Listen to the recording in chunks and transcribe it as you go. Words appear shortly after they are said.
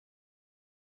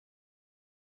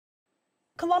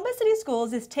Columbus City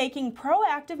Schools is taking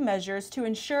proactive measures to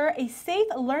ensure a safe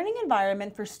learning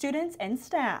environment for students and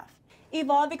staff.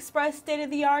 Evolv Express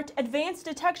state-of-the-art advanced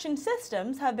detection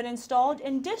systems have been installed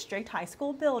in district high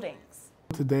school buildings.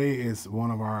 Today is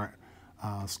one of our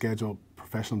scheduled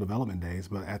professional development days,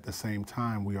 but at the same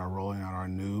time we are rolling out our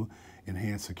new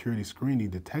enhanced security screening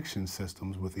detection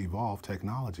systems with Evolv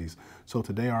technologies. So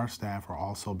today our staff are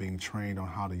also being trained on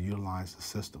how to utilize the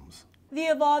systems. The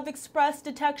Evolv Express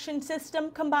detection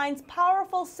system combines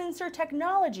powerful sensor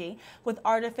technology with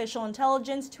artificial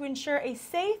intelligence to ensure a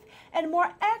safe and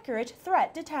more accurate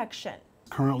threat detection.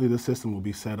 Currently, the system will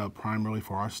be set up primarily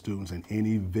for our students and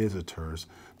any visitors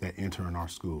that enter in our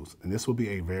schools, and this will be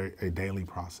a daily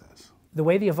process. The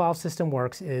way the Evolv system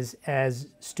works is as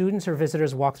students or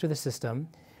visitors walk through the system,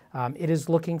 it is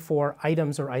looking for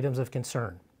items or items of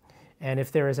concern. And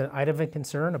if there is an item of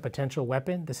concern, a potential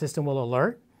weapon, the system will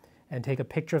alert and take a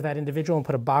picture of that individual and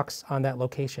put a box on that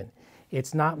location.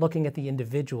 It's not looking at the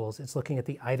individuals, it's looking at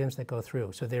the items that go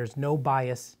through. So there's no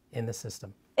bias in the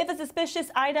system. If a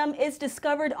suspicious item is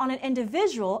discovered on an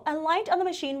individual, a light on the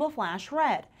machine will flash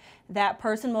red. That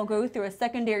person will go through a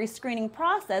secondary screening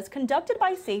process conducted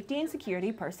by safety and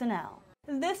security personnel.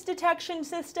 This detection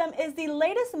system is the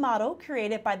latest model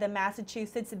created by the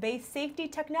Massachusetts-based safety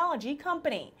technology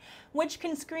company, which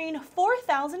can screen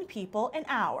 4,000 people an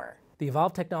hour. The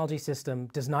Evolv technology system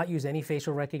does not use any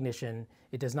facial recognition,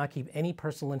 it does not keep any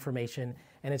personal information,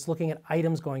 and it's looking at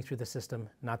items going through the system,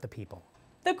 not the people.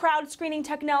 The crowd screening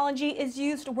technology is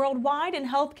used worldwide in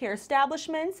healthcare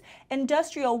establishments,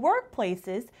 industrial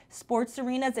workplaces, sports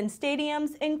arenas and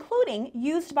stadiums, including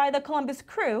used by the Columbus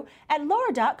Crew at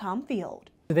Laura.com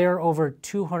Field. There are over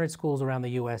 200 schools around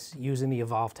the U.S. using the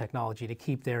Evolv technology to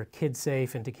keep their kids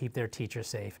safe and to keep their teachers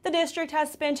safe. The district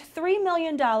has spent $3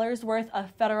 million worth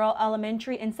of federal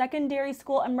elementary and secondary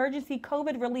school emergency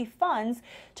COVID relief funds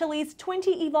to lease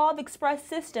 20 Evolv Express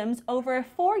systems over a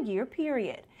 4-year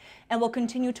period, and will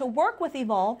continue to work with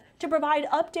Evolv to provide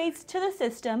updates to the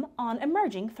system on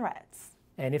emerging threats.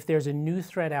 And if there's a new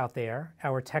threat out there,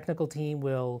 our technical team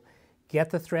will get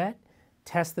the threat,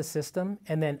 test the system,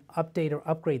 and then update or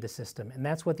upgrade the system. And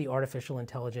that's what the artificial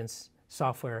intelligence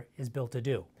software is built to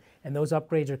do. And those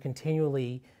upgrades are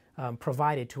continually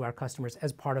provided to our customers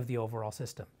as part of the overall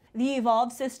system. The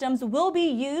Evolv systems will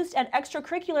be used at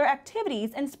extracurricular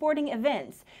activities and sporting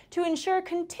events to ensure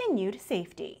continued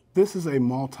safety. This is a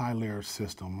multi-layer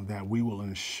system that we will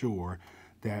ensure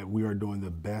that we are doing the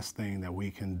best thing that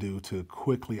we can do to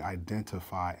quickly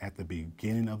identify at the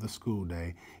beginning of the school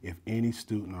day if any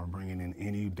student are bringing in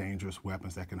any dangerous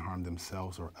weapons that can harm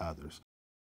themselves or others.